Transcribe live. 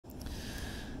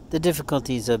The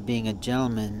difficulties of being a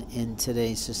gentleman in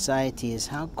today's society is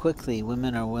how quickly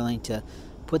women are willing to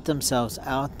put themselves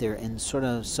out there in sort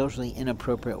of socially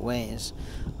inappropriate ways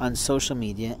on social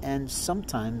media and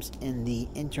sometimes in the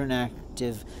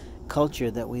interactive culture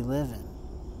that we live in.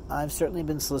 I've certainly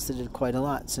been solicited quite a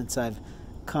lot since I've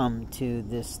come to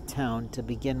this town to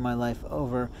begin my life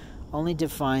over, only to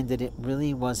find that it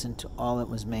really wasn't all it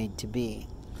was made to be.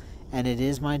 And it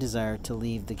is my desire to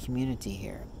leave the community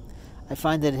here. I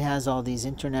find that it has all these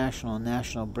international and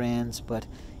national brands, but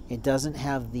it doesn't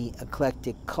have the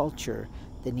eclectic culture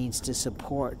that needs to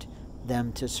support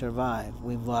them to survive.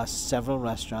 We've lost several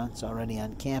restaurants already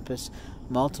on campus,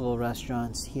 multiple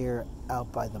restaurants here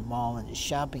out by the mall and the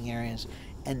shopping areas,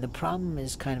 and the problem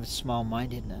is kind of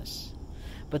small-mindedness.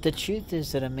 But the truth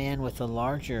is that a man with a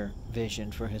larger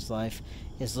vision for his life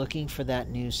is looking for that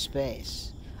new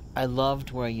space. I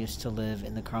loved where I used to live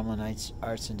in the Carmel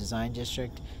Arts and Design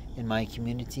District in my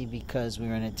community because we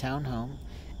were in a townhome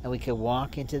and we could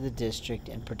walk into the district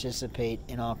and participate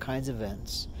in all kinds of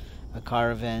events, a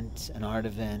car event, an art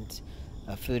event,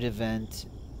 a food event,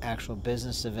 actual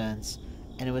business events,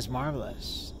 and it was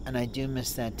marvelous. And I do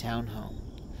miss that townhome.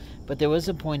 But there was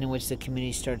a point in which the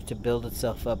community started to build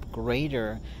itself up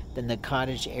greater than the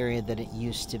cottage area that it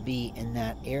used to be in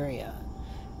that area.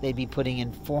 They'd be putting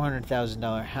in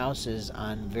 $400,000 houses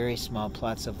on very small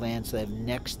plots of land, so they have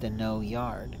next to no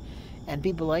yard. And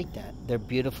people like that. They're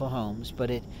beautiful homes,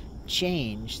 but it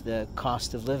changed the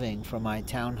cost of living for my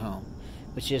townhome,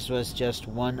 which was just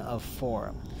one of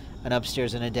four, an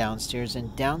upstairs and a downstairs.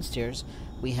 And downstairs,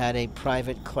 we had a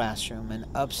private classroom, and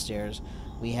upstairs,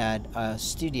 we had a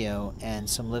studio and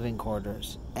some living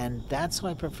quarters. And that's how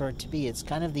I prefer it to be. It's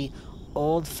kind of the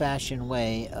old-fashioned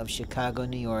way of Chicago,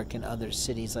 New York, and other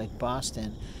cities like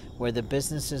Boston, where the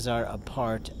businesses are a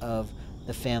part of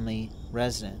the family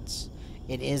residence.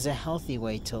 It is a healthy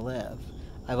way to live.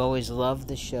 I've always loved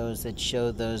the shows that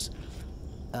show those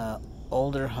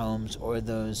older homes or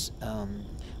those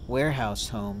warehouse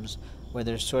homes where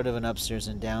there's sort of an upstairs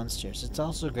and downstairs. It's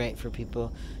also great for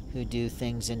people who do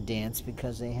things in dance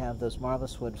because they have those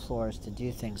marvelous wood floors to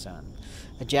do things on.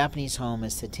 A Japanese home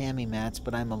is tatami mats,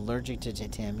 but I'm allergic to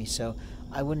tatami, so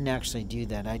I wouldn't actually do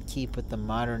that. I'd keep with the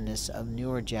modernness of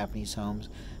newer Japanese homes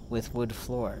with wood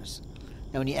floors.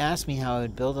 Now, when you ask me how I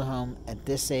would build a home at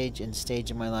this age and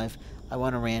stage of my life, I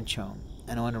want a ranch home.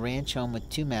 And I want a ranch home with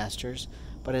two masters,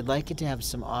 but I'd like it to have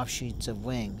some offshoots of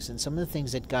wings. And some of the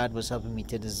things that God was helping me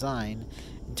to design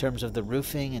in terms of the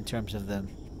roofing, in terms of the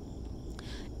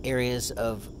areas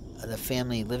of the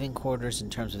family living quarters,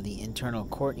 in terms of the internal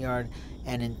courtyard,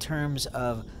 and in terms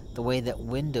of the way that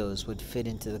windows would fit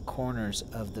into the corners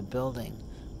of the building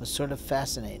was sort of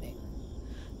fascinating.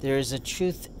 There is a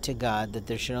truth to God that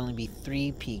there should only be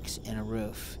 3 peaks in a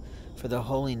roof for the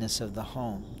holiness of the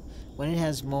home. When it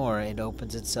has more, it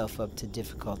opens itself up to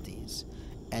difficulties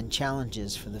and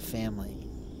challenges for the family.